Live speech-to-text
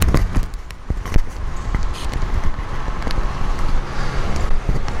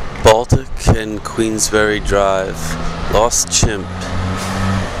10 Queensbury Drive. Lost chimp.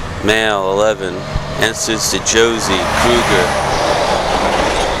 Male 11. Answers to Josie, Kruger.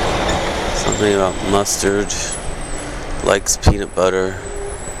 Something about mustard. Likes peanut butter.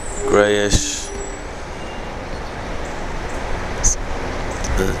 Grayish.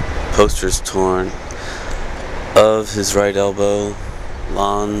 The poster's torn. Of his right elbow.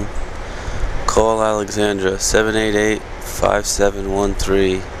 Lawn. Call Alexandra.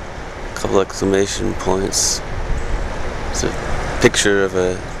 788-5713. Couple exclamation points. It's a picture of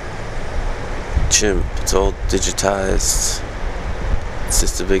a chimp. It's all digitized. It's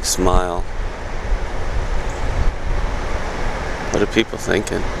just a big smile. What are people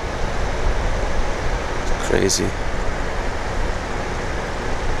thinking? It's crazy.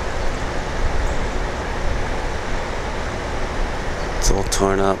 It's all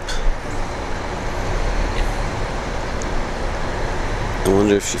torn up. I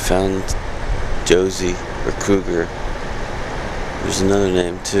wonder if she found Josie or Kruger. There's another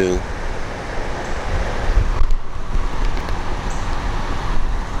name too.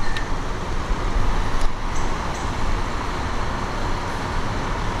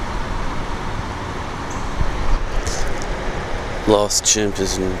 Lost chimp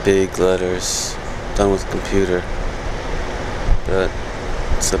is in big letters, done with computer, but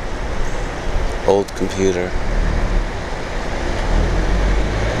it's an old computer.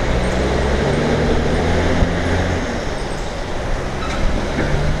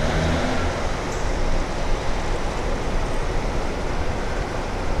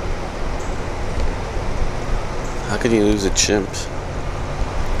 How can you lose a chimp?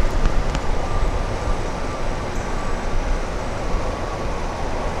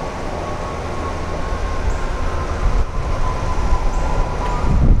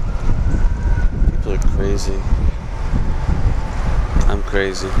 People are crazy. I'm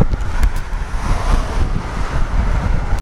crazy.